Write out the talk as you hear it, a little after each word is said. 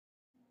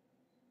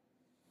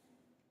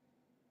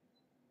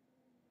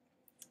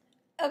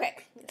Okay,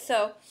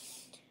 so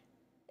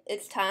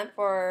it's time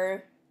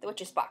for the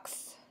Witch's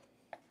Box.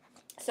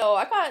 So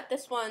I got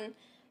this one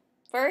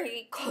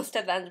very close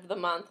to the end of the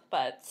month,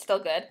 but still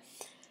good.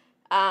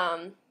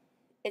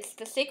 It's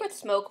the Sacred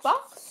Smoke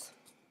Box.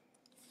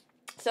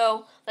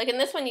 So, like in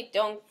this one, you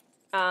don't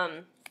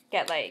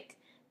get like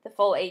the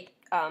full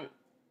 8.5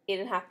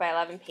 by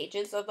 11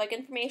 pages of like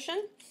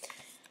information.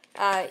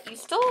 You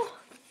still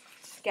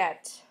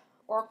get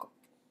tarot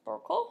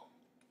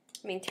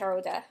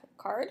deck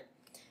card.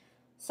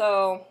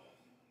 So,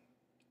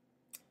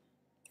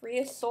 3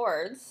 of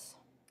Swords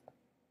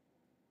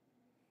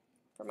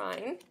for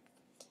mine.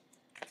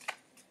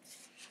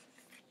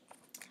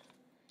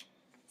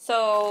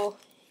 So,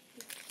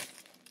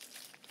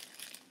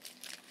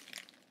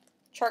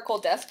 charcoal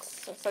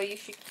discs. So you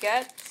should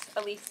get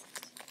at least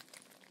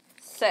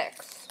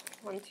 6.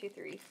 1, 2,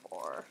 3,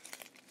 4.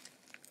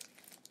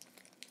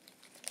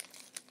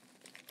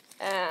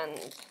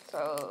 And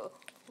so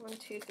 1,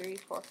 2, 3,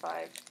 4,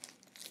 5.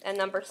 And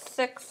number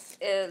 6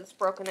 is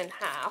broken in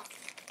half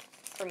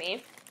for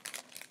me.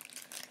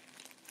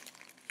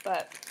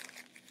 But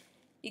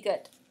you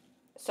get,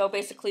 so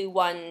basically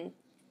 1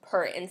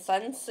 per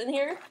incense in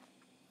here.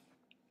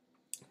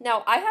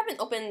 Now, I haven't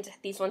opened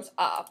these ones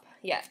up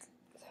yet.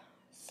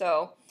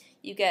 So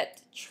you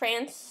get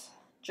Trance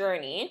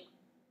Journey.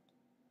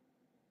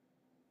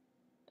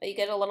 You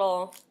get a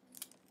little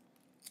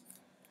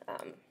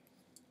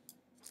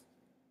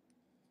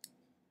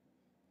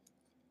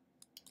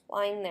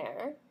line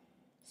there.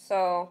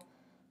 So,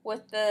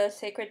 with the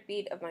sacred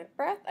beat of my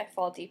breath, I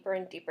fall deeper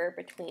and deeper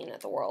between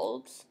the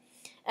worlds.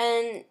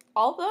 And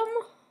all of them,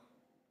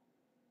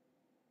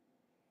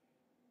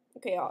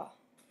 okay,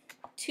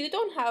 2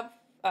 don't have,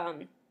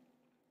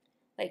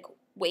 like,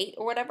 weight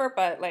or whatever,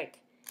 but, like,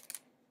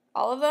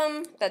 all of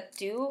them that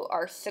do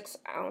are 6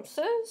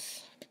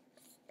 ounces.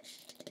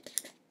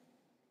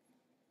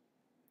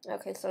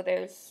 Okay, so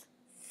there's,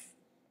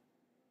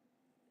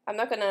 I'm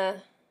not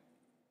gonna,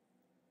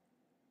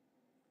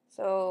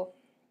 so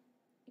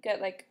you get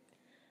like,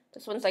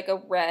 this one's like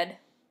a red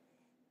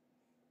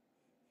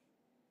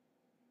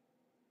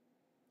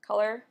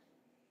color.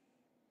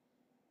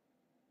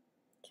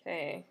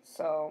 Okay,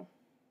 so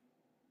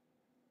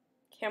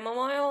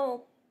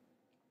chamomile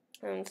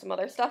and some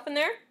other stuff in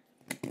there.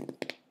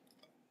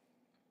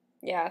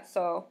 Yeah,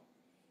 so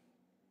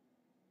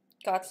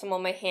got some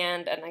on my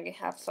hand and I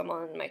have some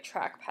on my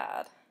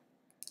trackpad.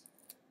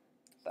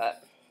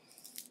 But,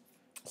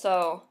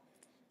 so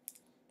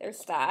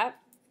there's that.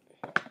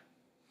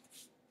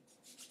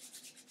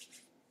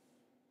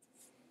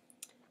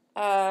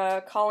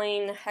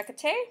 Calling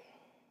Hecate.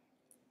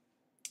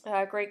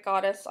 Great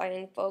goddess, I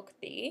invoke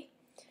thee.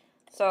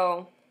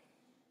 So,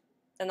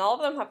 and all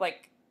of them have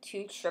like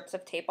 2 strips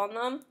of tape on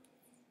them.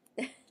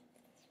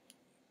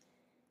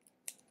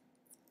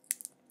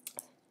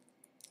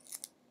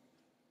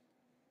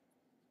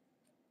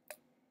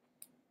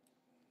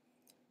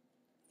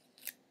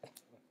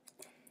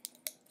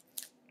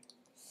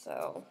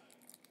 So,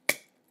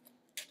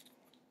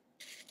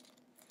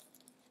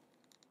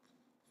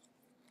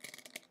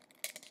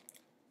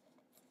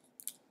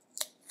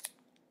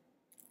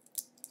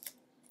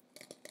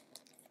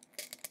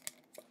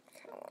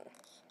 come on.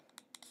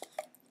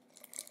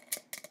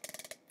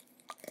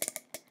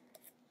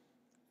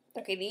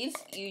 Okay, these,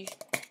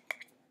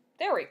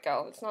 there we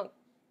go. It's not,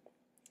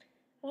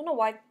 I don't know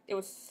why it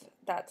was,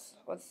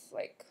 was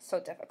like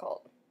so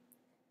difficult.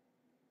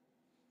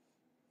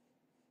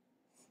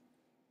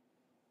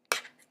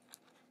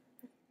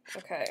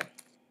 Okay.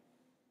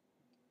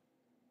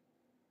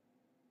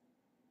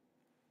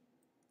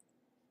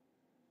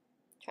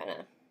 Trying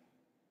to.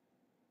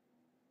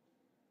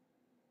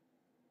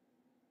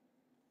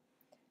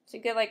 So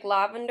you get like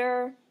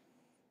lavender.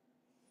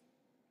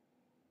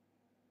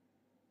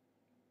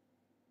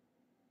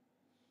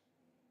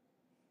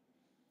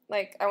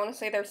 Like, I want to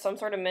say there's some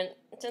sort of mint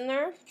in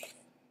there.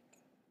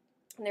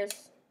 And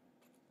there's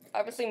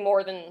obviously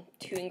more than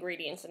 2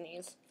 ingredients in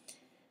these.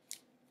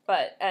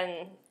 But,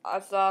 and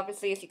as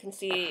obviously as you can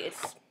see,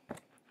 it's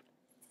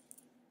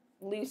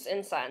loose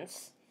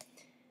incense.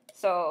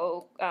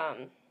 So,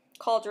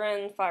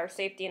 cauldron, fire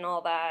safety and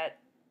all that,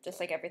 just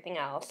like everything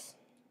else.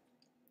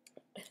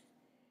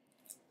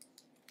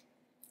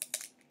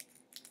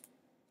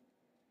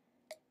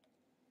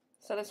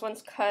 So this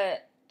one's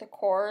cut the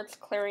cords,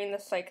 clearing the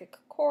psychic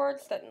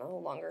cords that no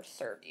longer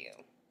serve you.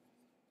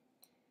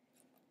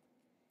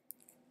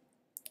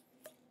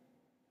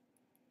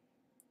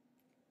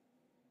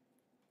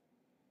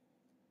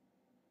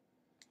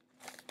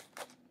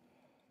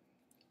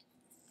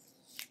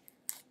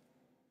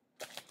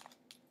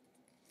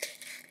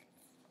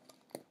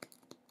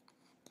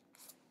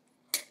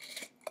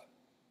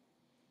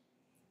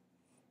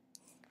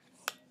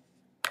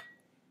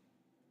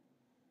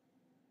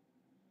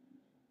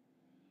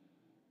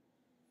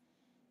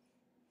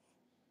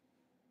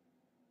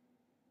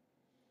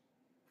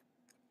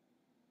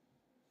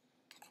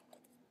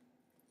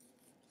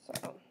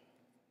 So,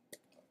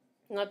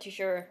 I'm not too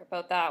sure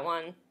about that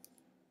one.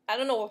 I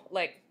don't know,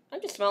 like,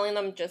 I'm just smelling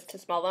them just to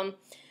smell them.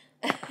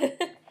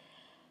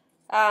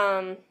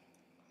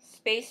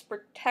 Space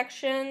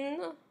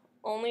protection,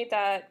 only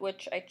that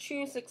which I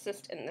choose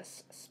exists in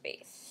this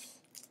space.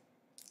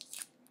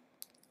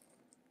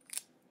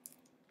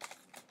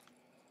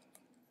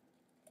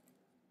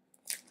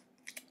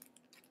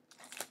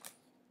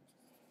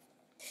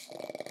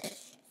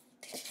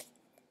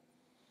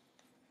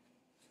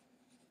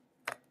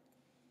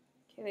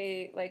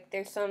 Okay, like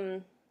there's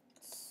some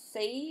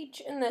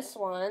sage in this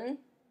one.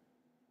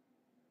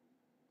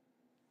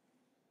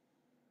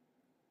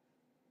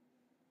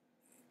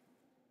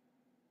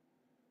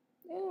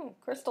 Ooh,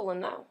 crystal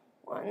in that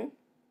one.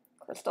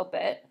 Crystal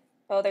bit.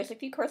 Oh, there's a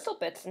few crystal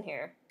bits in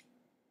here.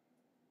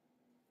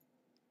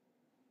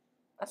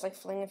 As I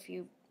fling a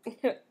few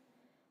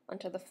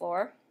onto the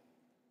floor.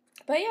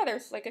 But yeah,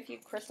 there's like a few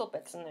crystal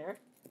bits in there.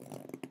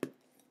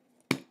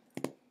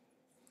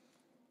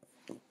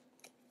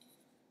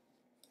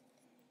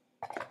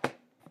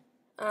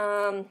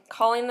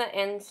 Calling the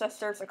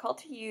ancestors, I call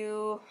to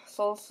you,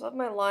 souls of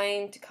my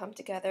line, to come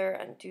together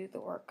and do the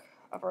work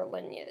of our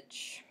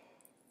lineage.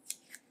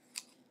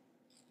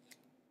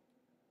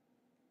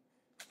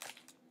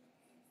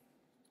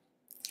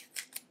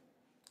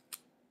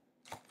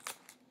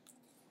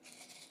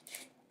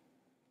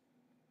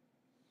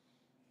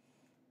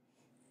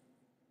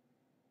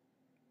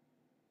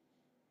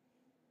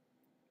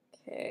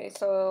 Okay,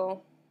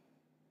 so,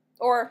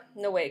 or,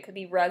 no way, it could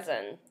be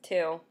resin,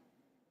 too.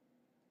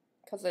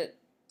 Because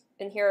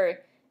in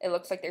here, it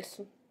looks like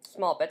there's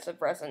small bits of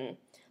resin.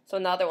 So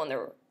another one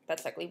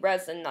that's likely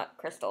resin, not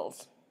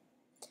crystals.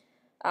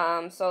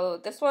 So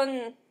this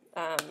one,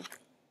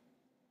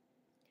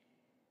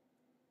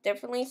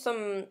 definitely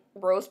some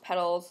rose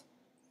petals.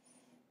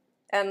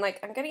 And, like,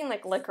 I'm getting,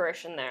 like,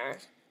 licorice in there.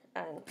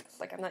 And it's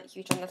like I'm not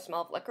huge on the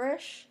smell of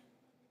licorice.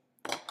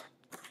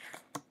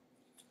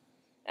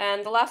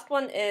 And the last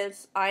one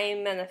is I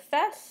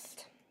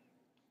manifest.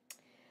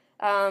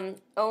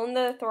 Own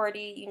the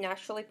authority you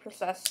naturally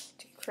possess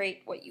to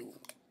create what you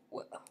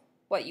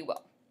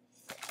will.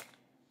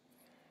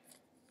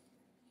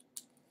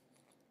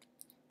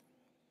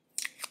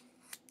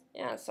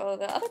 Yeah, so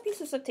the other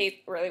pieces of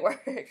tape really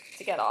work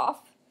to get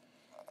off.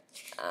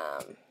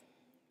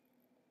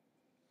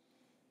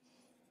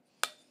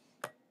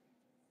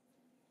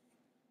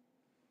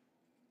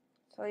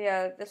 So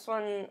yeah, this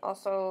one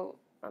also,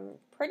 I'm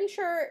pretty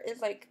sure,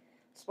 is like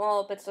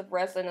small bits of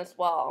resin as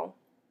well.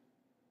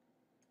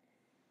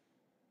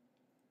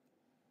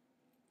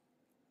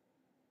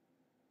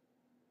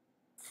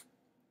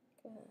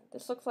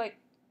 This looks like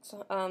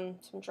something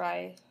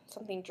dried.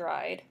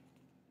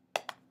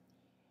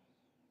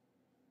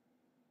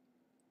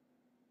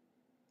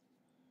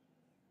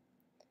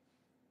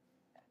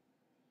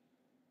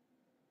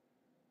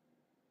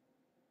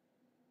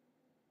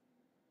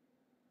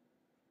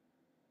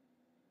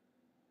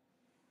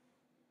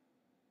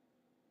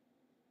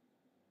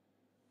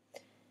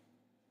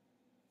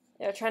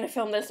 Yeah, trying to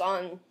film this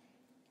on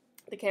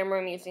the camera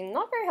I'm using,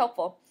 not very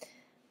helpful.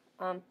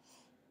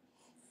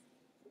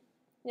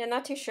 Yeah,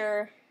 not too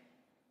sure,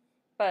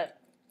 but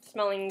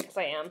smelling because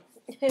I am.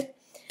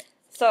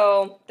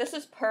 So this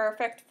is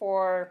perfect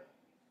for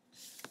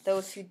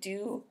those who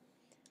do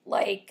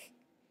like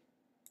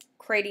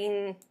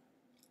creating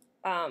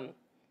their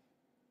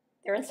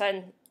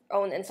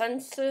own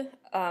incense.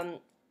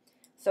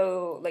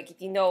 So like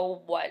if you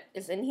know what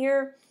is in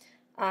here,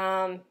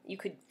 you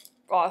could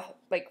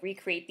like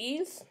recreate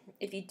these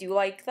if you do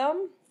like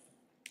them,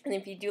 and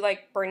if you do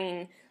like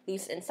burning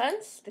loose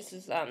incense, this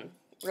is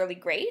really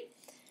great.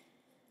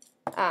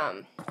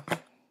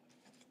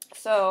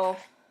 So,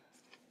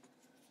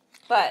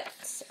 but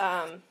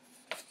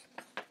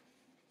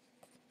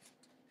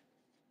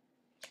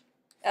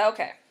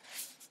okay.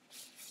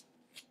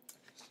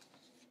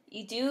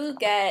 You do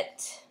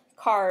get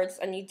cards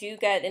and you do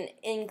get an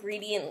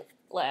ingredient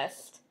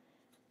list,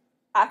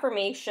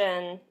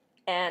 affirmation,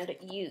 and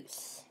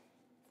use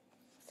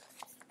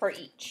for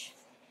each.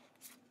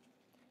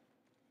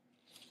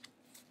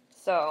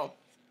 So,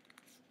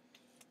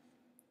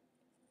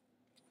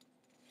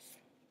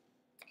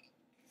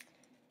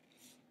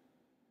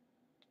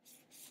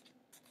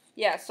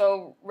 yeah,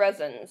 so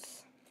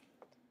resins.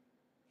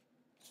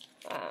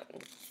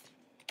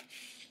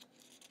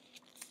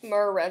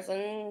 Myrrh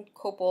resin,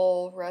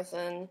 copal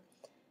resin.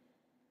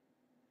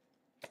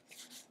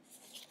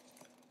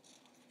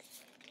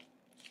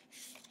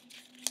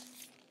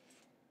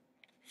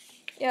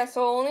 Yeah,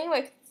 so only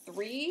like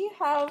 3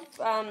 have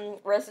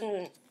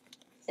resin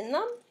in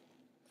them,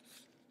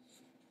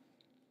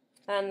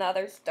 and the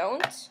others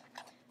don't.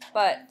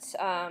 But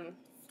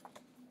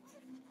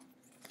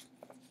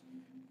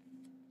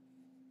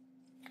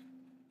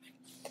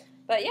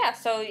yeah,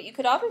 so you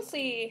could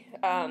obviously,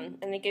 and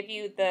they give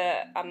you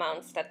the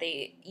amounts that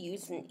they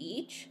use in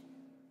each.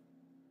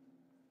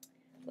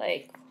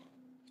 Like,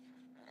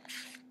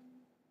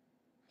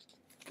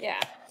 yeah,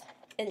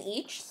 in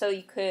each. So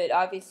you could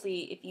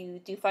obviously, if you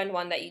do find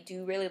one that you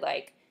do really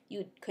like,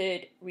 you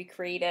could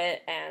recreate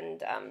it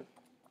and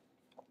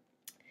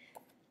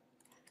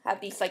have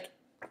these like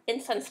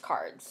incense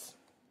cards.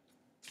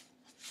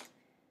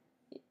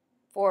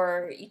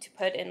 for you to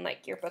put in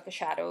like your Book of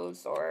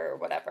Shadows or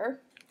whatever,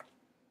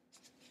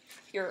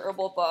 your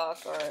herbal book,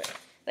 or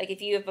like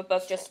if you have a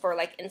book just for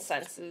like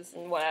incenses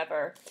and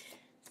whatever,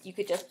 you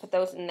could just put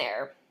those in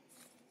there.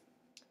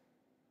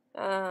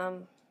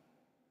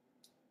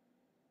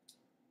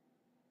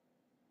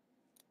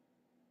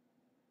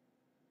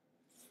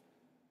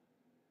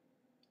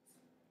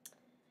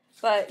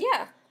 But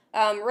yeah,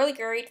 really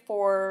great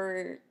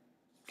for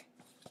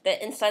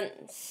the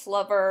incense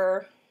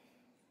lover,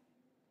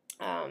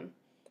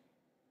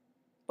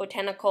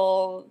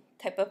 botanical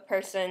type of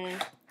person,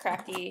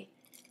 crafty,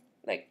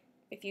 like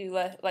if you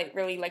like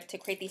really like to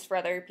create these for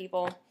other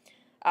people.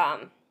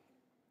 I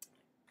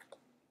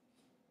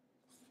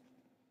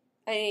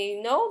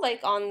know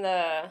like on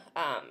the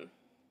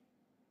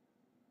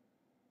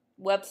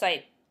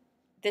website,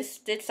 this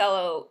did sell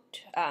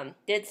out.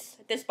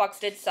 This box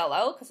did sell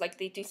out because like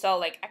they do sell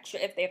like extra,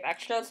 if they have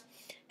extras,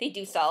 they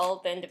do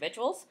sell the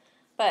individuals,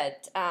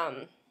 but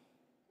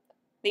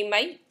they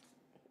might,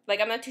 like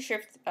I'm not too sure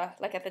if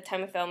like at the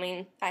time of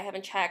filming I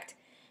haven't checked,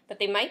 but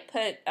they might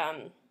put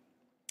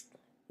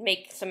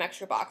make some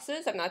extra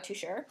boxes. I'm not too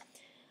sure.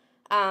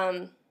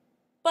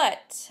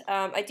 But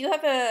I do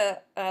have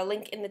a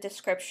link in the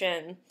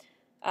description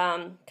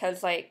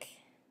because like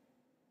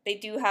they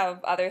do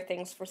have other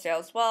things for sale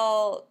as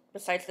well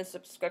besides the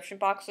subscription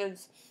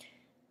boxes.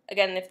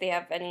 Again, if they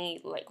have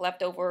any like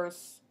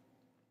leftovers,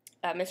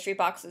 mystery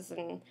boxes,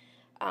 and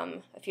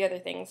a few other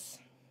things,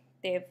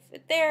 they have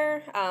it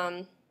there.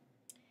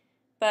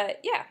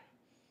 But yeah,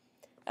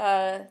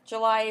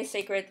 July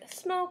Sacred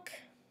Smoke.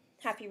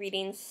 Happy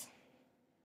readings.